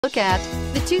Look at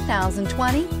the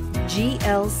 2020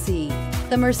 GLC.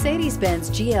 The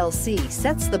Mercedes-Benz GLC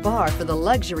sets the bar for the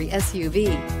luxury SUV,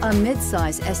 a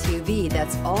midsize SUV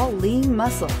that's all lean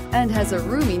muscle and has a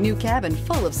roomy new cabin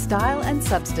full of style and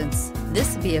substance.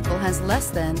 This vehicle has less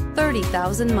than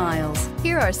 30,000 miles.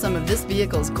 Here are some of this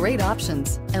vehicle's great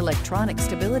options: electronic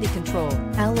stability control,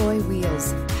 alloy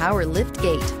wheels, power lift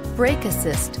gate, brake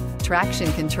assist,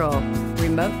 traction control,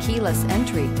 remote keyless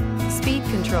entry, speed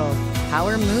control,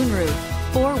 power moonroof,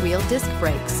 four-wheel disc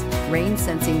brakes,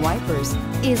 rain-sensing wipers.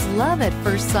 Is love at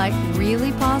first sight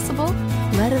really possible?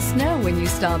 Let us know when you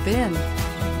stop in.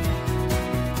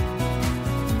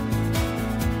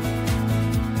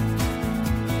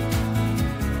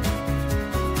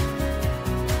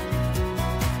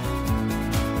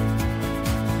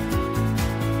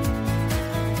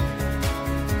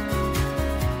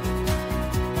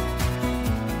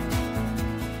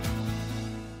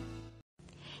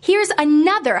 Here's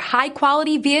another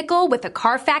high-quality vehicle with a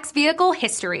Carfax Vehicle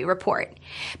History Report.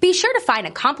 Be sure to find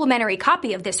a complimentary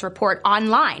copy of this report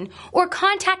online or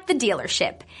contact the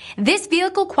dealership. This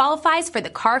vehicle qualifies for the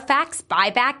Carfax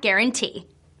Buyback Guarantee.